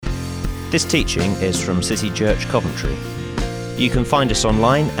This teaching is from City Church Coventry. You can find us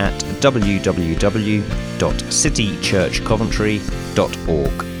online at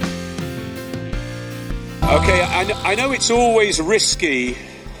www.citychurchcoventry.org. Okay, I know it's always risky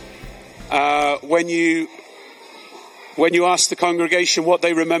when you ask the congregation what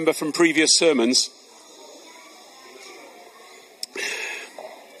they remember from previous sermons.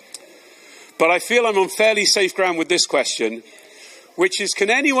 But I feel I'm on fairly safe ground with this question, which is, can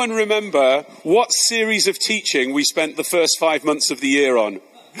anyone remember what series of teaching we spent the first 5 months of the year on?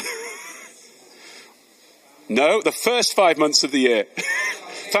 No, the first 5 months of the year.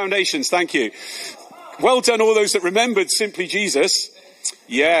 Foundations, thank you. Well done, all those that remembered Simply Jesus.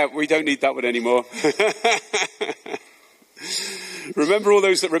 Yeah, we don't need that one anymore. Remember all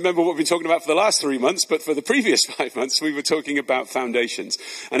those that remember what we've been talking about for the last 3 months, but for the previous 5 months, we were talking about foundations.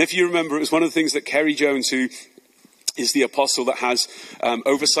 And if you remember, it was one of the things that Kerry Jones, who is the apostle that has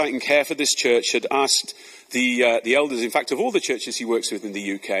oversight and care for this church, had asked the elders, in fact, of all the churches he works with in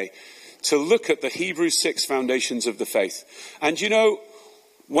the UK, to look at the Hebrews 6 foundations of the faith. And you know,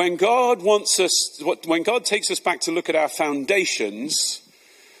 when God takes us back to look at our foundations,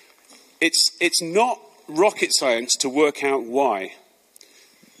 it's not rocket science to work out why.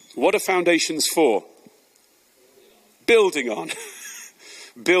 What are foundations for? Building on.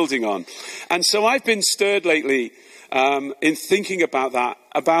 Building on. And so I've been stirred lately in thinking about that,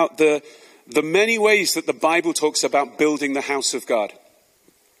 about the many ways that the Bible talks about building the house of God.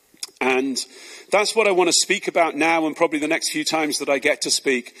 And that's what I want to speak about now, and probably the next few times that I get to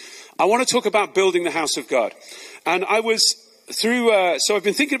speak. I want to talk about building the house of God. And I was so I've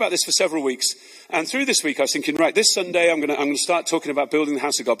been thinking about this for several weeks. And through this week, I was thinking, right, this Sunday, I'm going to start talking about building the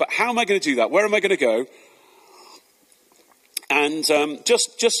house of God. But how am I going to do that? Where am I going to go? And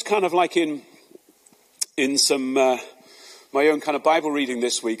just kind of like in some my own kind of Bible reading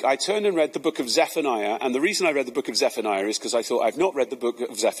this week, I turned and read the book of Zephaniah. And the reason I read the book of Zephaniah is because I thought I've not read the book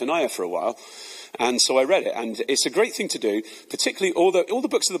of Zephaniah for a while. And so I read it. And it's a great thing to do, particularly all the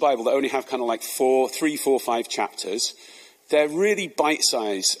books of the Bible that only have kind of like 3, 4, 5 chapters. They're really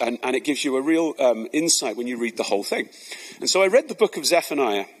bite-sized, and it gives you a real insight when you read the whole thing. And so I read the book of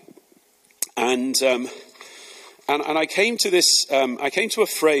Zephaniah, and I came to this. I came to a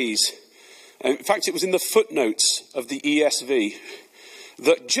phrase. In fact, it was in the footnotes of the ESV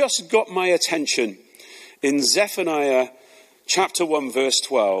that just got my attention in Zephaniah chapter 1, verse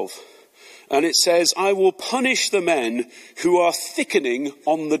 12. And it says, "I will punish the men who are thickening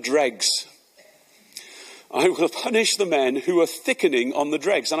on the dregs." I will punish the men who are thickening on the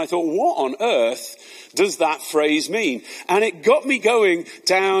dregs. And I thought, what on earth does that phrase mean? And it got me going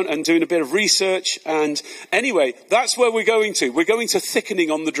down and doing a bit of research. And anyway, that's where we're going to. We're going to thickening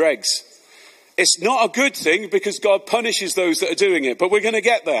on the dregs. It's not a good thing because God punishes those that are doing it. But we're going to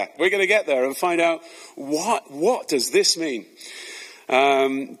get there. We're going to get there and find out what does this mean?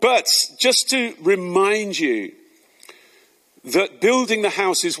 But just to remind you that building the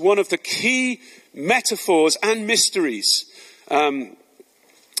house is one of the key metaphors and mysteries.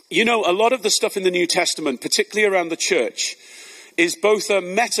 You know, a lot of the stuff in the New Testament, particularly around the church, is both a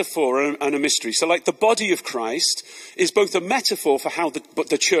metaphor and a mystery. So like the body of Christ is both a metaphor for how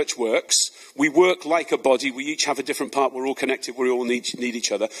the church works. We work like a body. We each have a different part. We're all connected. We all need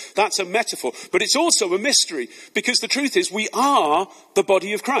each other. That's a metaphor. But it's also a mystery, because the truth is we are the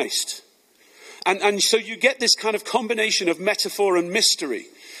body of Christ. And so you get this kind of combination of metaphor and mystery,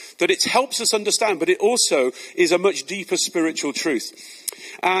 that it helps us understand, but it also is a much deeper spiritual truth.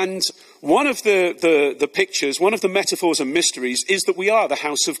 And one of the pictures, one of the metaphors and mysteries is that we are the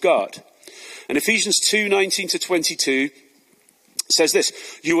house of God. And Ephesians 2:19-22 says this: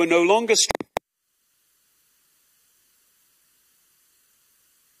 "You are no longer..."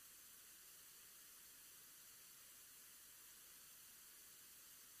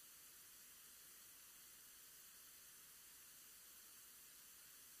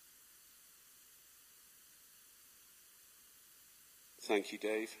 Thank you,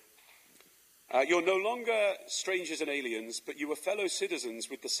 Dave. "You're no longer strangers and aliens, but you are fellow citizens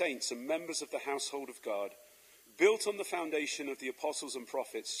with the saints and members of the household of God, built on the foundation of the apostles and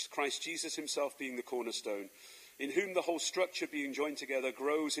prophets, Christ Jesus himself being the cornerstone, in whom the whole structure being joined together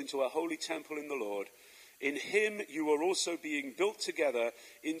grows into a holy temple in the Lord. In him you are also being built together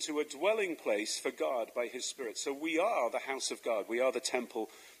into a dwelling place for God by his Spirit." So we are the house of God. We are the temple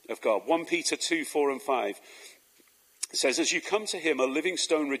of God. 1 Peter 2:4-5. It says, "As you come to him, a living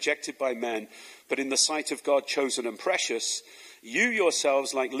stone rejected by men, but in the sight of God chosen and precious, you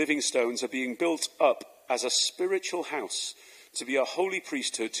yourselves, like living stones, are being built up as a spiritual house, to be a holy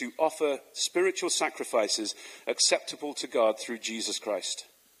priesthood, to offer spiritual sacrifices acceptable to God through Jesus Christ."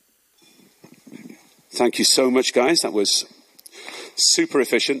 Thank you so much, guys. That was super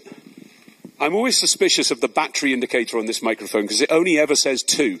efficient. I'm always suspicious of the battery indicator on this microphone because it only ever says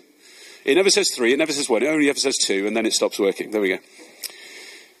 2. It never says 3, it never says 1, it only ever says 2, and then it stops working. There we go.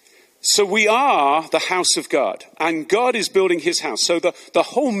 So we are the house of God, and God is building his house. So the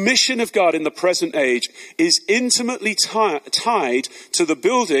whole mission of God in the present age is intimately tied to the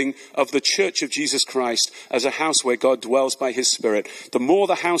building of the Church of Jesus Christ as a house where God dwells by his Spirit. The more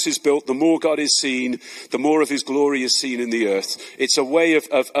the house is built, the more God is seen, the more of his glory is seen in the earth. It's a way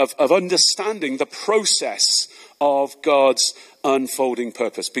of understanding the process of God's unfolding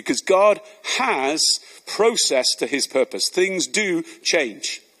purpose, because God has process to his purpose. Things do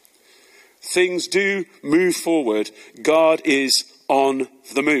change. Things do move forward. God is on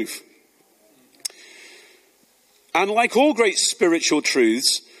the move. And like all great spiritual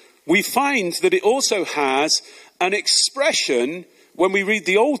truths, we find that it also has an expression when we read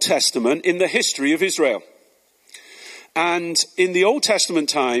the Old Testament in the history of Israel. And in the Old Testament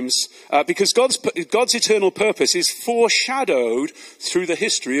times, because God's eternal purpose is foreshadowed through the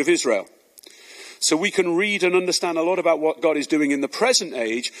history of Israel. So we can read and understand a lot about what God is doing in the present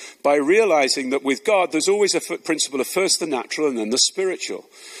age by realizing that with God, there's always a principle of first the natural and then the spiritual.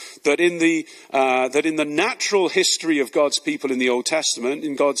 That in the natural history of God's people in the Old Testament,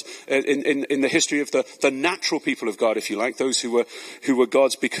 in the history of the natural people of God, if you like, those who were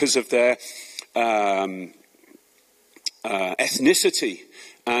God's because of their ethnicity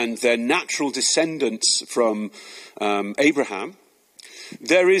and their natural descendants from Abraham,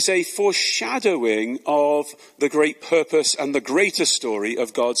 there is a foreshadowing of the great purpose and the greater story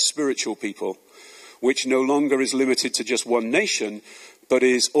of God's spiritual people, which no longer is limited to just one nation, but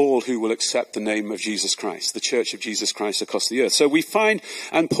is all who will accept the name of Jesus Christ, the Church of Jesus Christ across the earth. So we find,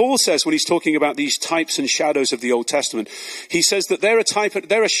 and Paul says when he's talking about these types and shadows of the Old Testament, he says that they're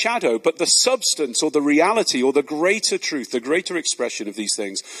a shadow, but the substance or the reality or the greater truth, the greater expression of these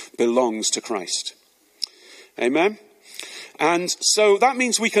things belongs to Christ. Amen? And so that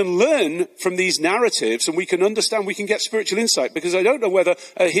means we can learn from these narratives and we can understand, we can get spiritual insight. Because I don't know whether,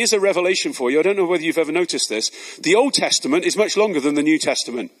 here's a revelation for you, I don't know whether you've ever noticed this. The Old Testament is much longer than the New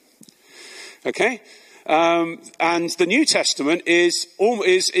Testament. Okay? And the New Testament is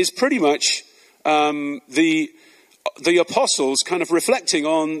pretty much the apostles kind of reflecting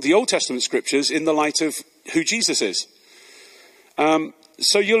on the Old Testament scriptures in the light of who Jesus is.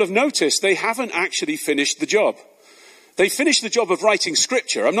 So you'll have noticed they haven't actually finished the job. They finished the job of writing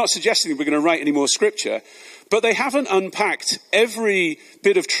scripture. I'm not suggesting we're going to write any more scripture, but they haven't unpacked every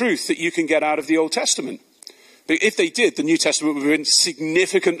bit of truth that you can get out of the Old Testament. But if they did, the New Testament would have been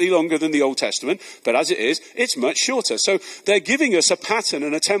significantly longer than the Old Testament, but as it is, it's much shorter. So they're giving us a pattern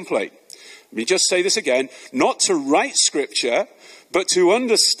and a template. Let me just say this again, not to write scripture, but to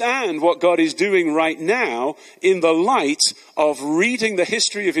understand what God is doing right now in the light of reading the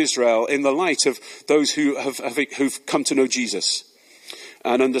history of Israel, in the light of those who've come to know Jesus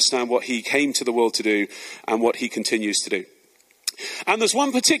and understand what he came to the world to do and what he continues to do. And there's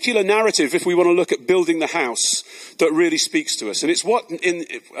one particular narrative, if we want to look at building the house, that really speaks to us. And it's what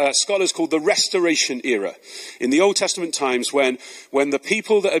scholars call the Restoration era. In the Old Testament times, when the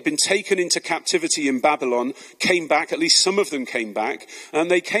people that had been taken into captivity in Babylon came back, at least some of them came back, and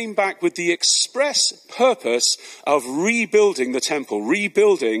they came back with the express purpose of rebuilding the temple,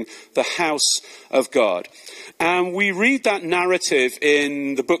 rebuilding the house of God. And we read that narrative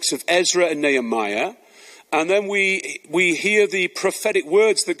in the books of Ezra and Nehemiah. And then we hear the prophetic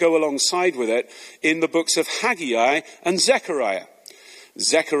words that go alongside with it in the books of Haggai and Zechariah.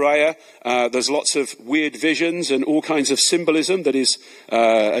 Zechariah, there's lots of weird visions and all kinds of symbolism that is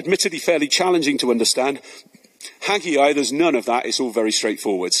admittedly fairly challenging to understand. Haggai, there's none of that. It's all very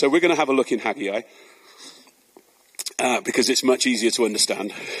straightforward. So we're going to have a look in Haggai because it's much easier to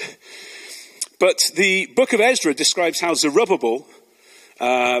understand. But the book of Ezra describes how Zerubbabel,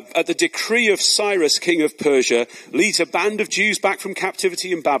 at the decree of Cyrus, king of Persia, leads a band of Jews back from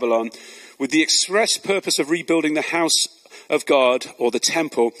captivity in Babylon with the express purpose of rebuilding the house of God, or the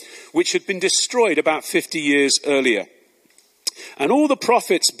temple, which had been destroyed about 50 years earlier. And all the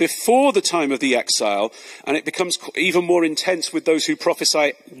prophets before the time of the exile, and it becomes even more intense with those who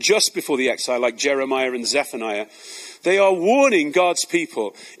prophesy just before the exile, like Jeremiah and Zephaniah, they are warning God's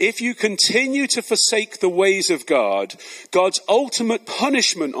people. If you continue to forsake the ways of God, God's ultimate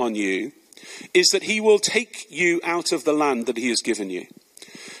punishment on you is that he will take you out of the land that he has given you.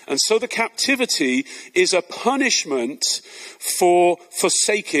 And so the captivity is a punishment for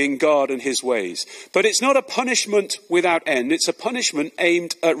forsaking God and his ways. But it's not a punishment without end. It's a punishment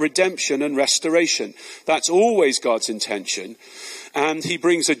aimed at redemption and restoration. That's always God's intention. And he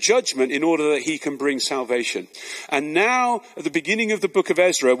brings a judgment in order that he can bring salvation. And now, at the beginning of the book of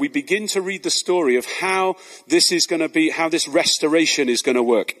Ezra, we begin to read the story of how this is going to be, how this restoration is going to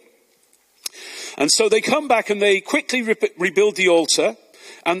work. And so they come back and they quickly rebuild the altar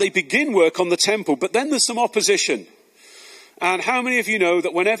and they begin work on the temple. But then there's some opposition. And how many of you know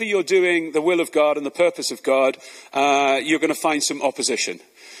that whenever you're doing the will of God and the purpose of God, you're going to find some opposition?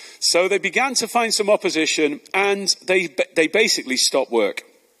 So they began to find some opposition and they basically stopped work.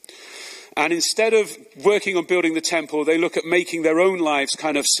 And instead of working on building the temple, they look at making their own lives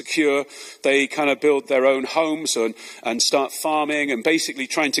kind of secure. They kind of build their own homes and start farming and basically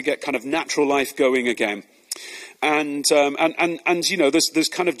trying to get kind of natural life going again. And you know, there's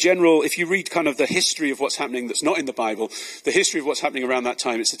kind of general, if you read kind of the history of what's happening that's not in the Bible, the history of what's happening around that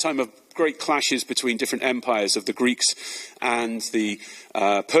time, it's a time of great clashes between different empires of the Greeks and the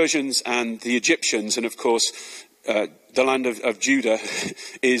Persians and the Egyptians. And of course, the land of Judah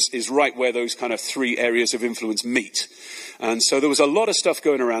is right where those kind of three areas of influence meet. And so there was a lot of stuff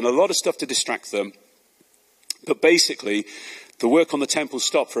going around, a lot of stuff to distract them. But basically, the work on the temple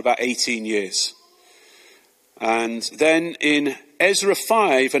stopped for about 18 years. And then in Ezra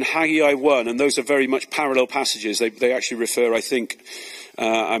 5 and Haggai 1, and those are very much parallel passages, they actually refer, I think,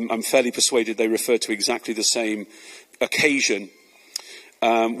 I'm fairly persuaded they refer to exactly the same occasion.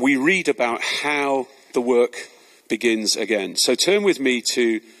 We read about how the work begins again. So turn with me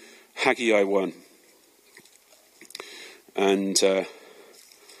to Haggai 1. And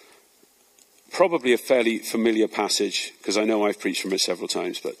probably a fairly familiar passage, because I know I've preached from it several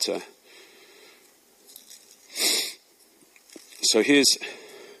times, but... So here's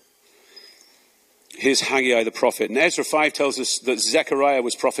Haggai the prophet. And Ezra 5 tells us that Zechariah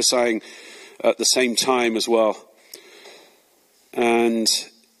was prophesying at the same time as well. And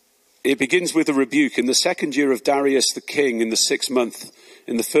it begins with a rebuke. In the second year of Darius the king, in the 6th month,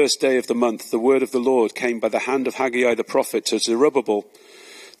 in the first day of the month, the word of the Lord came by the hand of Haggai the prophet to Zerubbabel,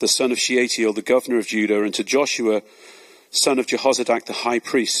 the son of Shealtiel, the governor of Judah, and to Joshua, son of Jehozadak, the high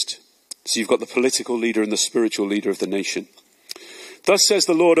priest. So you've got the political leader and the spiritual leader of the nation. Thus says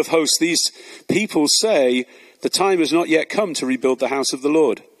the Lord of hosts, these people say, the time has not yet come to rebuild the house of the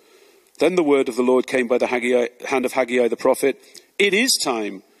Lord. Then the word of the Lord came by the hand of Haggai the prophet. Is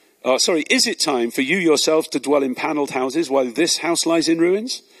it time for you yourselves to dwell in panelled houses while this house lies in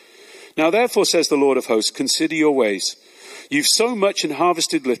ruins? Now therefore, says the Lord of hosts, consider your ways. You've sown much and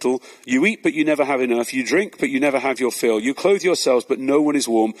harvested little. You eat, but you never have enough. You drink, but you never have your fill. You clothe yourselves, but no one is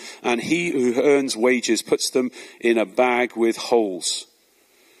warm. And he who earns wages puts them in a bag with holes.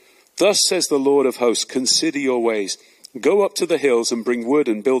 Thus says the Lord of hosts, consider your ways. Go up to the hills and bring wood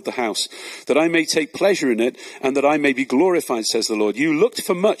and build the house, that I may take pleasure in it, and that I may be glorified, says the Lord. You looked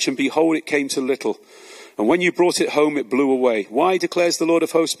for much, and behold, it came to little. And when you brought it home, it blew away. Why, declares the Lord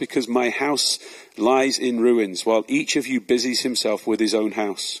of hosts? Because my house lies in ruins, while each of you busies himself with his own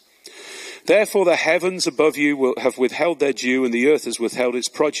house. Therefore the heavens above you will have withheld their dew, and the earth has withheld its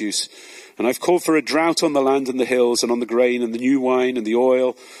produce. And I've called for a drought on the land and the hills, and on the grain and the new wine and the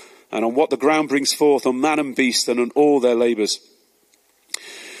oil, and on what the ground brings forth, on man and beast, and on all their labours.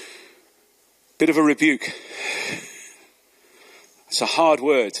 Bit of a rebuke. It's a hard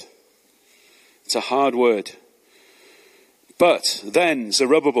word. It's a hard word. But then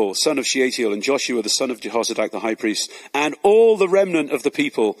Zerubbabel, son of Shealtiel, and Joshua, the son of Jehozadak, the high priest, and all the remnant of the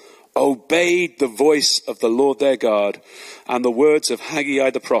people obeyed the voice of the Lord their God and the words of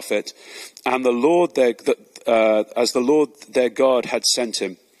Haggai the prophet, and the Lord as the Lord their God had sent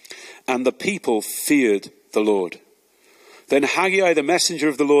him. And the people feared the Lord. Then Haggai, the messenger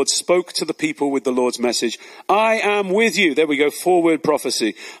of the Lord, spoke to the people with the Lord's message. I am with you. There we go, forward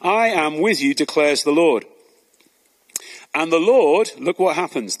prophecy. I am with you, declares the Lord. And the Lord, look what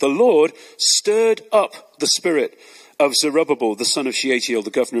happens. The Lord stirred up the spirit of Zerubbabel, the son of Shealtiel, the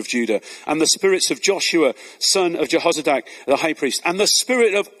governor of Judah, and the spirits of Joshua, son of Jehozadak, the high priest, and the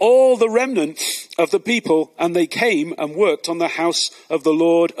spirit of all the remnant of the people. And they came and worked on the house of the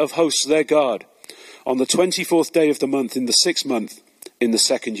Lord of hosts, their God, on the 24th day of the month, in the 6th month, in the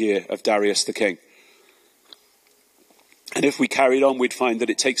 2nd year of Darius the king. And if we carried on, we'd find that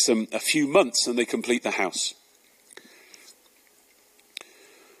it takes them a few months and they complete the house.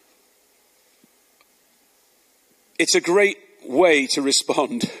 It's a great way to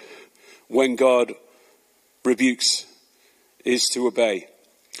respond when God rebukes, is to obey.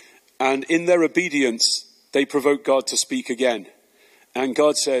 And in their obedience, they provoke God to speak again. And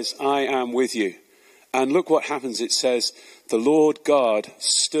God says, I am with you. And look what happens. It says, the Lord God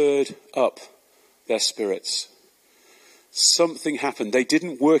stirred up their spirits. Something happened. They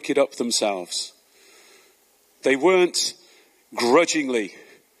didn't work it up themselves. They weren't grudgingly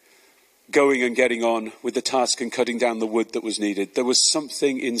going and getting on with the task and cutting down the wood that was needed. There was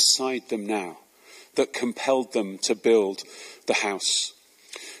something inside them now that compelled them to build the house.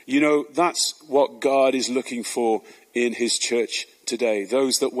 You know, that's what God is looking for in his church today.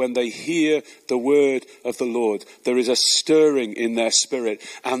 Those that when they hear the word of the Lord, there is a stirring in their spirit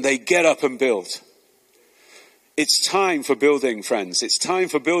and they get up and build. It's time for building, friends. It's time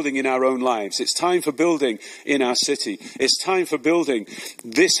for building in our own lives. It's time for building in our city. It's time for building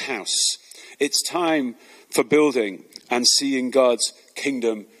this house. It's time for building and seeing God's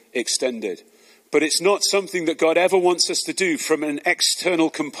kingdom extended. But it's not something that God ever wants us to do from an external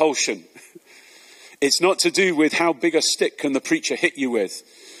compulsion. It's not to do with how big a stick can the preacher hit you with.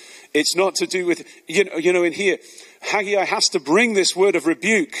 It's not to do with, you know, in here, Haggai has to bring this word of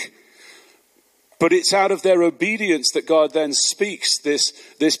rebuke. But it's out of their obedience that God then speaks this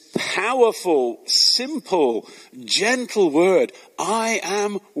powerful, simple, gentle word. I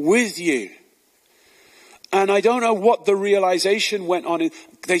am with you. And I don't know what the realization went on.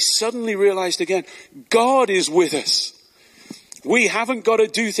 They suddenly realized again, God is with us. We haven't got to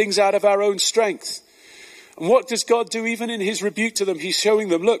do things out of our own strength. And what does God do even in his rebuke to them? He's showing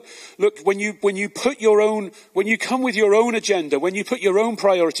them, look, when you come with your own agenda, when you put your own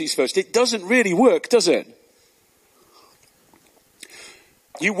priorities first, it doesn't really work, does it?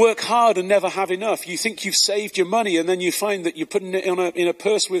 You work hard and never have enough. You think you've saved your money and then you find that you're putting it in a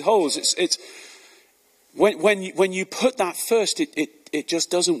purse with holes. When you put that first, it just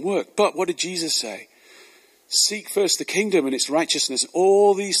doesn't work. But what did Jesus say? Seek first the kingdom and its righteousness.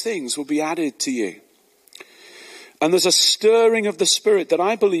 All these things will be added to you. And there's a stirring of the Spirit that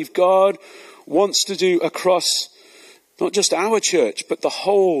I believe God wants to do across not just our church, but the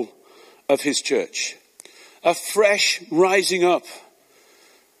whole of his church. A fresh rising up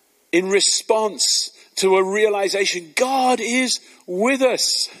in response to a realization God is with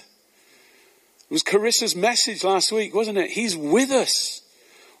us. It was Carissa's message last week, wasn't it? He's with us.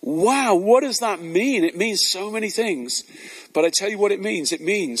 Wow, what does that mean? It means so many things. But I tell you what it means. It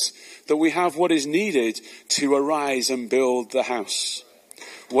means that we have what is needed to arise and build the house.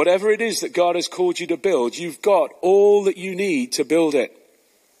 Whatever it is that God has called you to build, you've got all that you need to build it.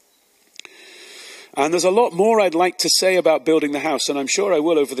 And there's a lot more I'd like to say about building the house, and I'm sure I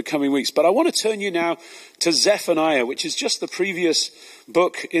will over the coming weeks. But I want to turn you now to Zephaniah, which is just the previous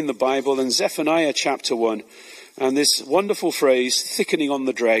book in the Bible, and Zephaniah chapter 1. And this wonderful phrase, thickening on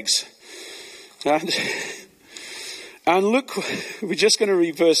the dregs. And look, we're just going to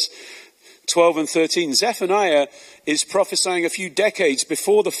read verse 12 and 13. Zephaniah is prophesying a few decades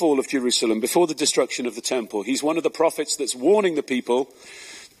before the fall of Jerusalem, before the destruction of the temple. He's one of the prophets that's warning the people,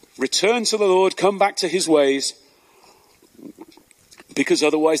 return to the Lord, come back to his ways, because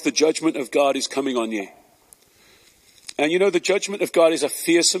otherwise the judgment of God is coming on you. And you know, the judgment of God is a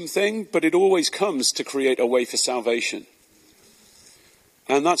fearsome thing, but it always comes to create a way for salvation.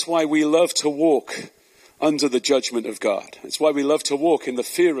 And that's why we love to walk under the judgment of God. It's why we love to walk in the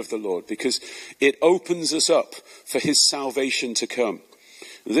fear of the Lord, because it opens us up for his salvation to come.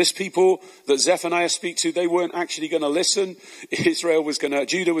 This people that Zephaniah speaks to, they weren't actually going to listen. Judah was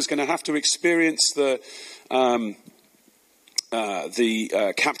going to have to experience the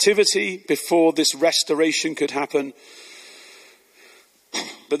captivity before this restoration could happen.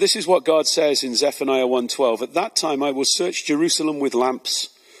 But this is what God says in Zephaniah 1:12. At that time I will search Jerusalem with lamps,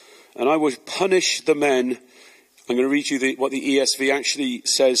 and I will punish the men. I'm going to read you what the ESV actually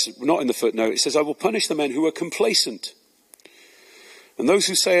says, not in the footnote. It says, I will punish the men who are complacent, and those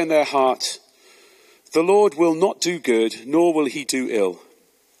who say in their heart, the Lord will not do good, nor will he do ill.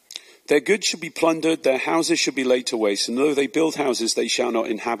 Their goods should be plundered, their houses should be laid to waste, and though they build houses, they shall not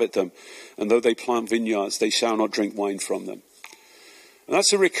inhabit them, and though they plant vineyards, they shall not drink wine from them. And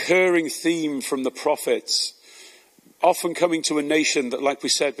that's a recurring theme from the prophets, often coming to a nation that, like we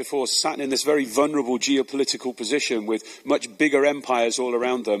said before, sat in this very vulnerable geopolitical position with much bigger empires all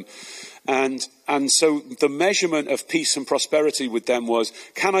around them. And so the measurement of peace and prosperity with them was,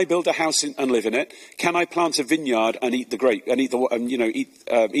 can I build a house and live in it? Can I plant a vineyard and eat the grape and eat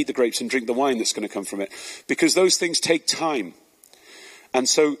the grapes and drink the wine that's going to come from it? Because those things take time. And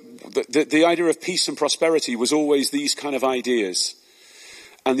so the idea of peace and prosperity was always these kind of ideas.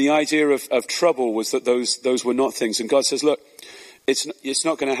 And the idea of trouble was that those were not things. And God says, look, it's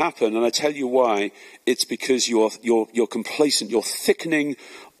not going to happen. And I tell you why. It's because you're complacent. You're thickening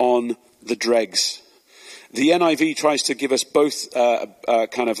on the dregs. The NIV tries to give us both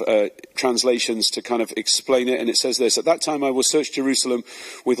translations to kind of explain it, and it says this: "At that time I will search Jerusalem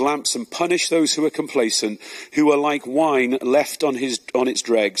with lamps and punish those who are complacent, who are like wine left on its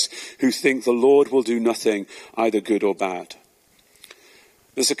dregs, who think the Lord will do nothing, either good or bad."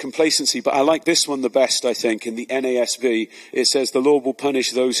 There's a complacency, but I like this one the best, I think. In the NASB, it says, "The Lord will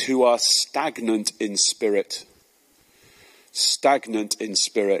punish those who are stagnant in spirit." Stagnant in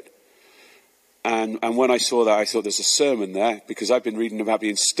spirit. And when I saw that, I thought there's a sermon there, because I've been reading about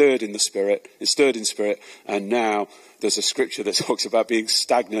being stirred in spirit, and now there's a scripture that talks about being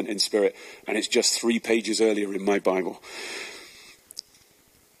stagnant in spirit, and it's just 3 pages earlier in my Bible.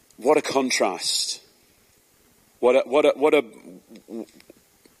 What a contrast. What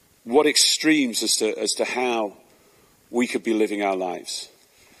extremes as to how we could be living our lives.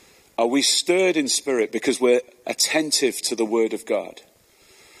 Are we stirred in spirit because we're attentive to the word of God?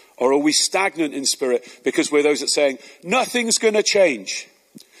 Or are we stagnant in spirit because we're those that saying, nothing's going to change.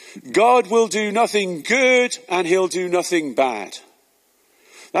 God will do nothing good and he'll do nothing bad.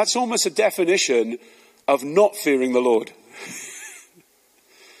 That's almost a definition of not fearing the Lord.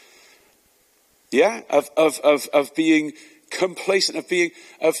 Yeah, of being complacent,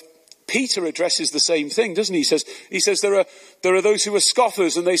 Peter addresses the same thing, doesn't he? He says there are those who are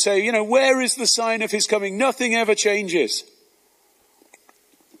scoffers, and they say, where is the sign of his coming? Nothing ever changes.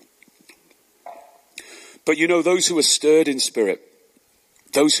 But those who are stirred in spirit,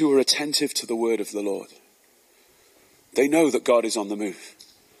 those who are attentive to the word of the Lord, they know that God is on the move.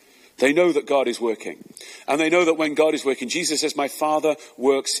 They know that God is working. And they know that when God is working, Jesus says, my Father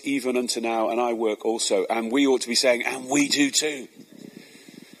works even unto now, and I work also. And we ought to be saying, and we do too.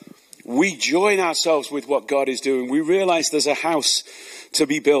 We join ourselves with what God is doing. We realize there's a house to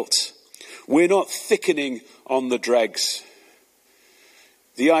be built. We're not thickening on the dregs.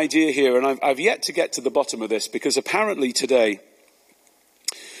 The idea here, and I've yet to get to the bottom of this, because apparently today,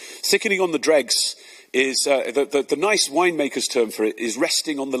 thickening on the dregs is, the nice winemaker's term for it is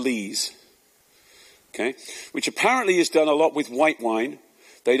resting on the lees. Okay? Which apparently is done a lot with white wine.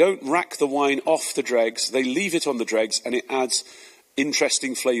 They don't rack the wine off the dregs. They leave it on the dregs, and it adds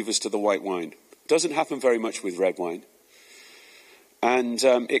interesting flavors to the white wine. Doesn't happen very much with red wine. And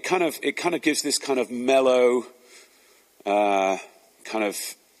it kind of gives this kind of mellow, kind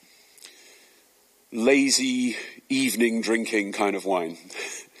of lazy evening drinking kind of wine.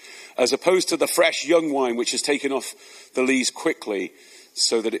 As opposed to the fresh young wine, which is taken off the lees quickly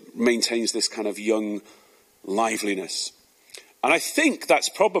so that it maintains this kind of young liveliness. And I think that's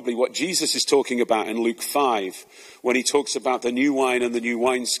probably what Jesus is talking about in Luke 5, when he talks about the new wine and the new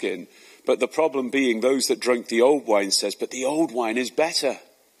wineskin. But the problem being those that drink the old wine says, but the old wine is better.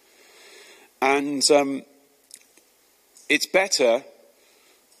 And it's better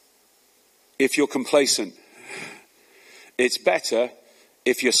if you're complacent. It's better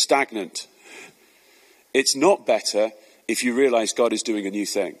if you're stagnant. It's not better if you realize God is doing a new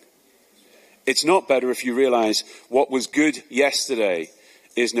thing. It's not better if you realize what was good yesterday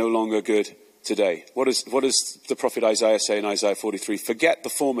is no longer good today. What does the prophet Isaiah say in Isaiah 43? Forget the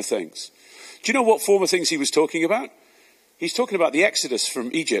former things. Do you know what former things he was talking about? He's talking about the Exodus from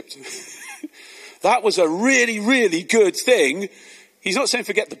Egypt. That was a really, really good thing. He's not saying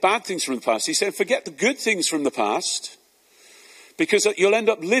forget the bad things from the past. He's saying forget the good things from the past. Because you'll end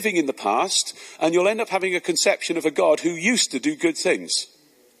up living in the past, and you'll end up having a conception of a God who used to do good things,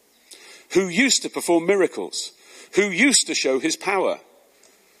 who used to perform miracles, who used to show his power.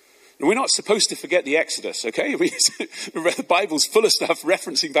 And we're not supposed to forget the Exodus, okay? The Bible's full of stuff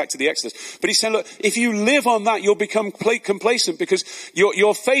referencing back to the Exodus. But he's saying, look, if you live on that, you'll become complacent, because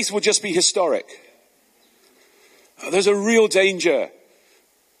your faith will just be historic. There's a real danger,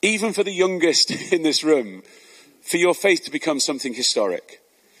 even for the youngest in this room, for your faith to become something historic,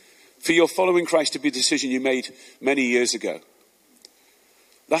 for your following Christ to be a decision you made many years ago.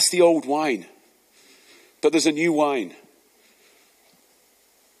 That's the old wine. But there's a new wine.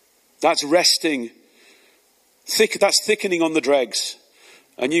 That's resting. That's thickening on the dregs.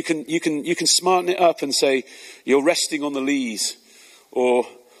 And you can smarten it up and say, you're resting on the lees. Or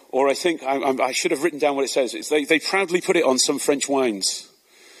I think, I should have written down what it says. They proudly put it on some French wines.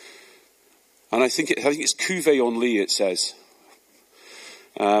 And I think it's Cuvée en Lis, it says.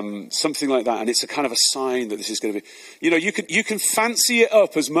 Something like that. And it's a kind of a sign that this is going to be, you can fancy it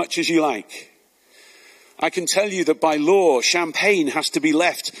up as much as you like. I can tell you that by law, champagne has to be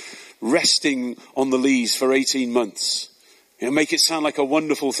left resting on the lees for 18 months. Make it sound like a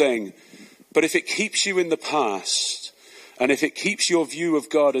wonderful thing. But if it keeps you in the past, and if it keeps your view of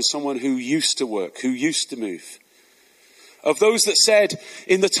God as someone who used to work, who used to move, of those that said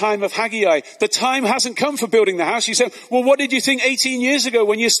in the time of Haggai, the time hasn't come for building the house. You said, well, what did you think 18 years ago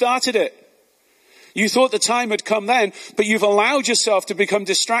when you started it? You thought the time had come then, but you've allowed yourself to become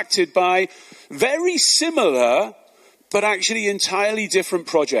distracted by very similar, but actually entirely different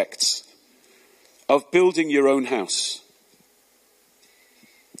projects of building your own house,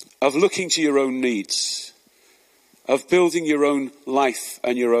 of looking to your own needs, of building your own life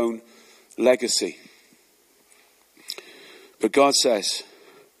and your own legacy. But God says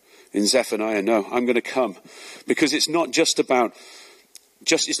in Zephaniah, no, I'm going to come, because it's not just about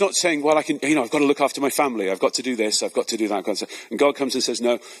it's not saying, well, I've got to look after my family. I've got to do this. I've got to do that. And God comes and says,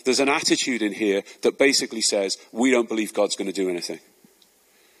 no, there's an attitude in here that basically says, we don't believe God's going to do anything.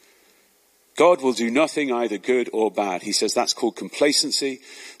 God will do nothing either good or bad. He says that's called complacency.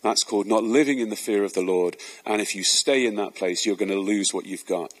 That's called not living in the fear of the Lord. And if you stay in that place, you're going to lose what you've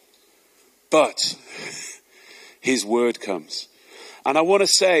got. But his word comes. And I want to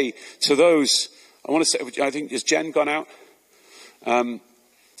say to those, I think, has Jen gone out?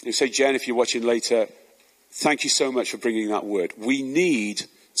 You say, Jen, if you're watching later, thank you so much for bringing that word. We need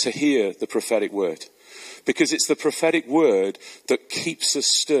to hear the prophetic word, because it's the prophetic word that keeps us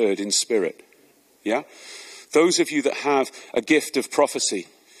stirred in spirit. Yeah? Those of you that have a gift of prophecy,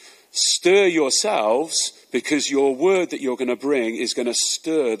 stir yourselves, because your word that you're going to bring is going to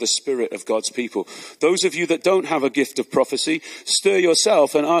stir the spirit of God's people. Those of you that don't have a gift of prophecy, stir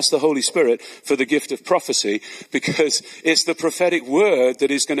yourself and ask the Holy Spirit for the gift of prophecy, because it's the prophetic word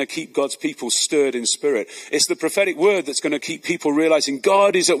that is going to keep God's people stirred in spirit. It's the prophetic word that's going to keep people realizing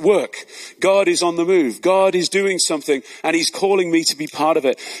God is at work. God is on the move. God is doing something, and he's calling me to be part of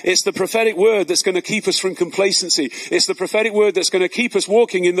it. It's the prophetic word that's going to keep us from complacency. It's the prophetic word that's going to keep us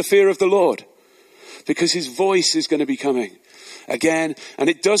walking in the fear of the Lord, because his voice is going to be coming again. And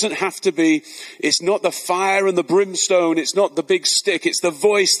it doesn't have to be, it's not the fire and the brimstone. It's not the big stick. It's the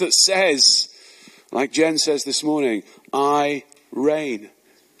voice that says, like Jen says this morning, I reign.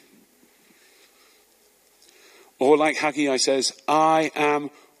 Or like Haggai says, I am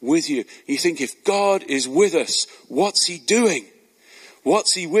with you. You think, if God is with us, what's he doing?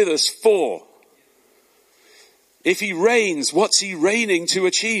 What's he with us for? If he reigns, what's he reigning to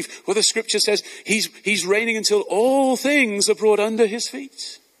achieve? Well, the scripture says he's reigning until all things are brought under his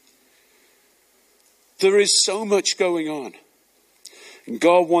feet. There is so much going on, and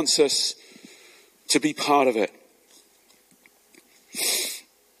God wants us to be part of it.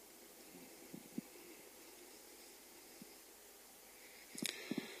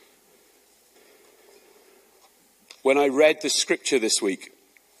 When I read the scripture this week,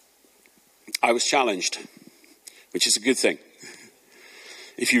 I was challenged, which is a good thing.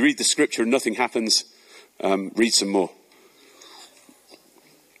 If you read the scripture and nothing happens, read some more.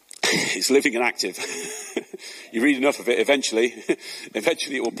 It's living and active. You read enough of it, eventually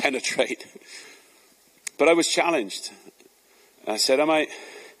it will penetrate. But I was challenged. I said, am I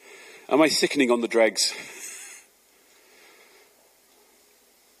thickening on the dregs?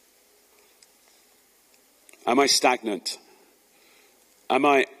 Am I stagnant? Are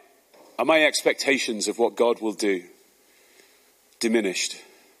my expectations of what God will do diminished?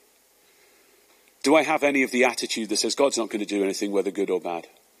 Do I have any of the attitude that says God's not going to do anything, whether good or bad?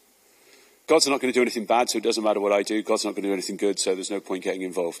 God's not going to do anything bad, so it doesn't matter what I do. God's not going to do anything good, so there's no point getting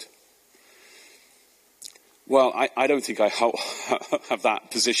involved. Well, I don't think I have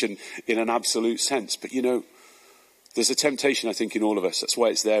that position in an absolute sense. But, there's a temptation, I think, in all of us. That's why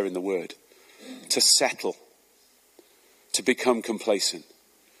it's there in the word. To settle. To become complacent.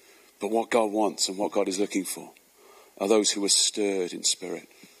 But what God wants and what God is looking for are those who are stirred in spirit.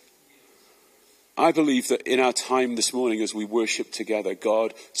 I believe that in our time this morning as we worship together,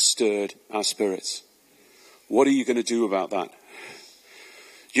 God stirred our spirits. What are you going to do about that?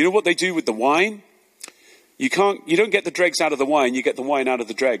 You know what they do with the wine? You don't get the dregs out of the wine, you get the wine out of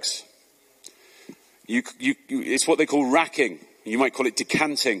the dregs. It's what they call racking. You might call it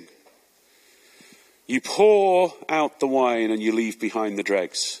decanting. You pour out the wine and you leave behind the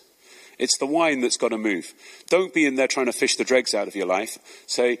dregs. It's the wine that's got to move. Don't be in there trying to fish the dregs out of your life.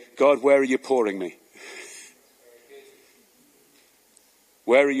 Say, God, where are you pouring me?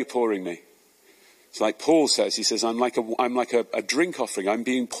 Where are you pouring me? It's like Paul says. He says, I'm like a drink offering. I'm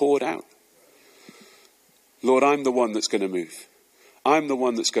being poured out. Lord, I'm the one that's going to move. I'm the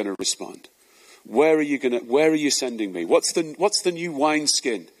one that's going to respond. Where are you sending me? What's the new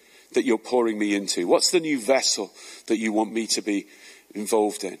wineskin that you're pouring me into? What's the new vessel that you want me to be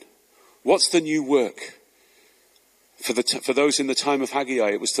involved in? What's the new work? For those in the time of Haggai,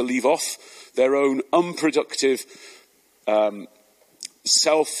 it was to leave off their own unproductive,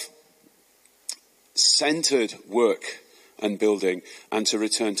 self-centered work and building, and to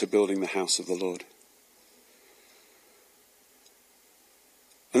return to building the house of the Lord.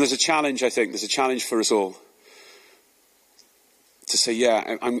 And there's a challenge, I think, there's a challenge for us all to say,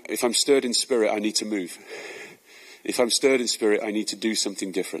 if I'm stirred in spirit, I need to move. If I'm stirred in spirit, I need to do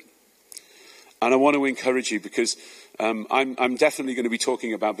something different. And I want to encourage you because I'm definitely going to be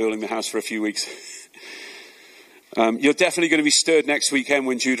talking about building the house for a few weeks. You're definitely going to be stirred next weekend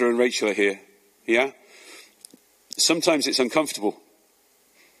when Judah and Rachel are here. Yeah? Sometimes it's uncomfortable.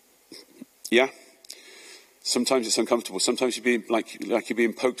 Yeah? Sometimes it's uncomfortable. Sometimes you're being like you're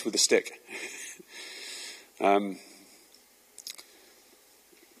being poked with a stick.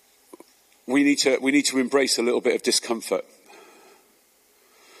 We need to embrace a little bit of discomfort.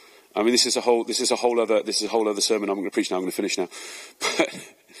 I mean, this is a whole other sermon I'm going to preach now. I'm going to finish now. But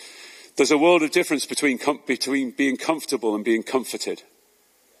there's a world of difference between being comfortable and being comforted.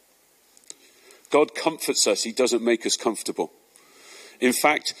 God comforts us. He doesn't make us comfortable. In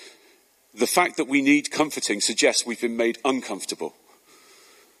fact, the fact that we need comforting suggests we've been made uncomfortable.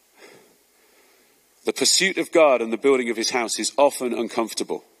 The pursuit of God and the building of his house is often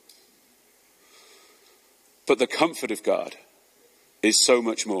uncomfortable. But the comfort of God is so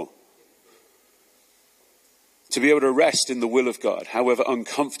much more. To be able to rest in the will of God, however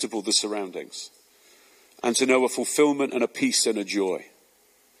uncomfortable the surroundings, and to know a fulfillment and a peace and a joy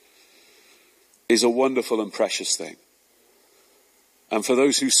is a wonderful and precious thing. And for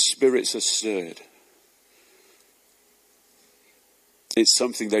those whose spirits are stirred, it's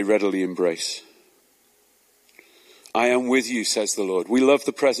something they readily embrace. I am with you, says the Lord. We love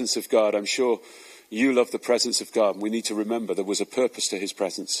the presence of God. I'm sure you love the presence of God. And we need to remember there was a purpose to his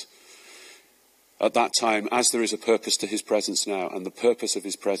presence at that time, as there is a purpose to his presence now. And the purpose of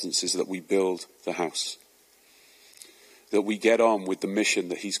his presence is that we build the house. That we get on with the mission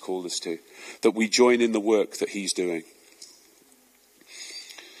that he's called us to. That we join in the work that he's doing.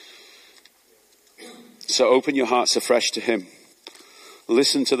 So open your hearts afresh to him.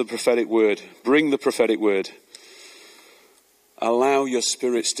 Listen to the prophetic word. Bring the prophetic word. Allow your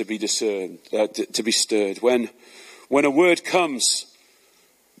spirits to be discerned, to be stirred. When a word comes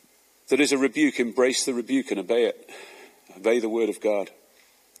that is a rebuke, embrace the rebuke and obey it. Obey the word of God.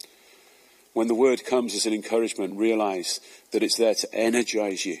 When the word comes as an encouragement, realize that it's there to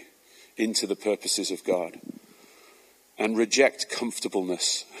energize you into the purposes of God. And reject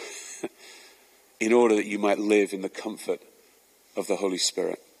comfortableness in order that you might live in the comfort of the Holy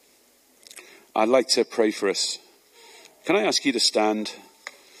Spirit. I'd like to pray for us. Can I ask you to stand?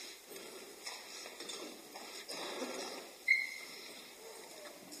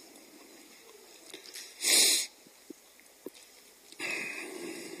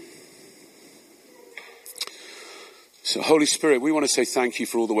 So, Holy Spirit, we want to say thank you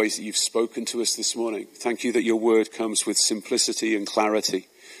for all the ways that you've spoken to us this morning. Thank you that your word comes with simplicity and clarity,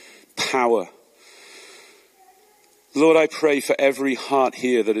 power. Lord, I pray for every heart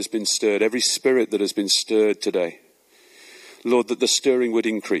here that has been stirred, every spirit that has been stirred today. Lord, that the stirring would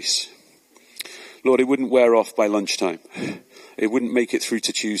increase. Lord, it wouldn't wear off by lunchtime. It wouldn't make it through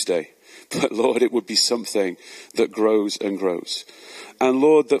to Tuesday. But Lord, it would be something that grows and grows. And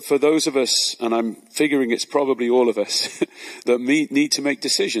Lord, that for those of us, and I'm figuring it's probably all of us, that need to make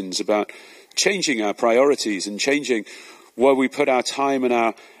decisions about changing our priorities and changing where we put our time and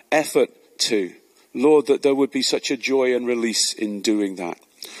our effort to. Lord, that there would be such a joy and release in doing that.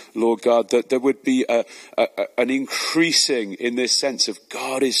 Lord God, that there would be an increasing in this sense of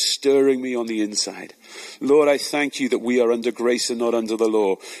God is stirring me on the inside. Lord, I thank you that we are under grace and not under the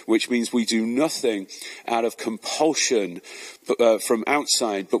law, which means we do nothing out of compulsion from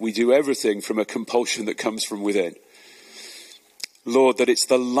outside, but we do everything from a compulsion that comes from within. Lord, that it's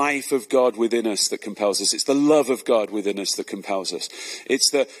the life of God within us that compels us. It's the love of God within us that compels us. It's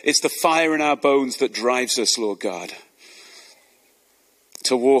the fire in our bones that drives us, Lord God,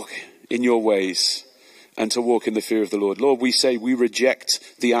 to walk in your ways and to walk in the fear of the Lord. Lord, we say we reject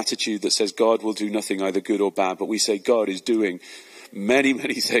the attitude that says God will do nothing either good or bad, but we say God is doing many,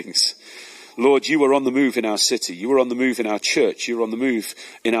 many things. Lord, you are on the move in our city. You are on the move in our church. You are on the move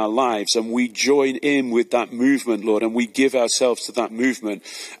in our lives. And we join in with that movement, Lord, and we give ourselves to that movement.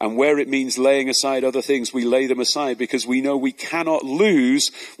 And where it means laying aside other things, we lay them aside because we know we cannot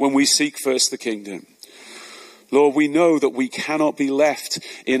lose when we seek first the kingdom. Lord, we know that we cannot be left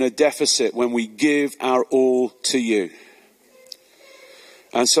in a deficit when we give our all to you.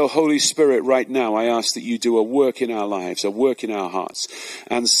 And so, Holy Spirit, right now, I ask that you do a work in our lives, a work in our hearts,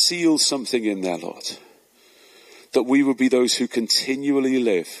 and seal something in there, Lord. That we will be those who continually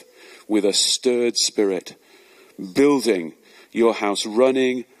live with a stirred spirit, building your house,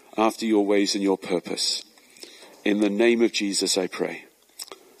 running after your ways and your purpose. In the name of Jesus, I pray.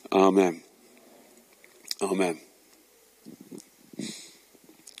 Amen. Amen.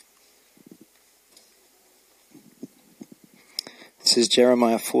 This is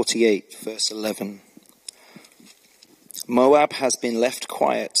Jeremiah 48, verse 11. Moab has been left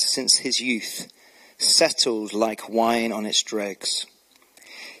quiet since his youth, settled like wine on its dregs.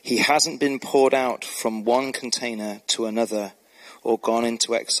 He hasn't been poured out from one container to another or gone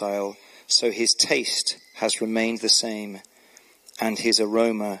into exile, so his taste has remained the same and his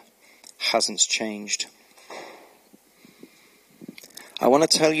aroma hasn't changed. I want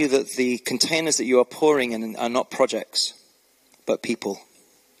to tell you that the containers that you are pouring in are not projects, but people.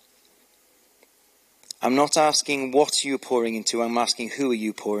 I'm not asking what you're pouring into, I'm asking who are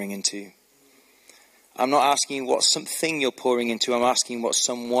you pouring into. I'm not asking what something you're pouring into, I'm asking what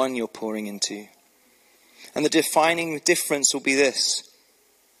someone you're pouring into. And the defining difference will be this: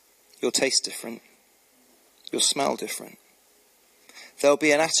 you'll taste different, you'll smell different. There'll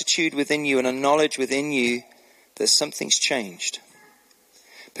be an attitude within you and a knowledge within you that something's changed.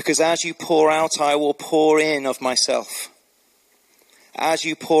 Because as you pour out, I will pour in of myself. As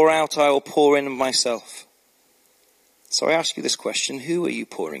you pour out, I will pour in of myself. So I ask you this question: who are you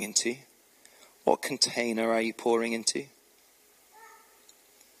pouring into? What container are you pouring into?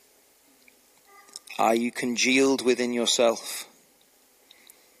 Are you congealed within yourself?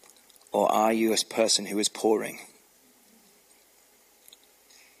 Or are you a person who is pouring?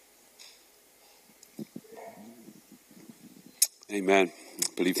 Amen.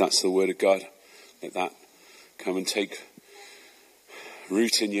 I believe that's the word of God. Let that come and take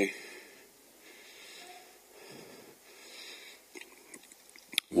root in you.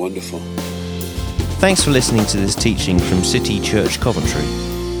 Wonderful. Thanks for listening to this teaching from City Church Coventry.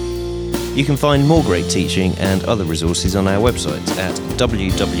 You can find more great teaching and other resources on our website at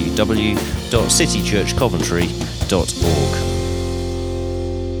www.citychurchcoventry.org.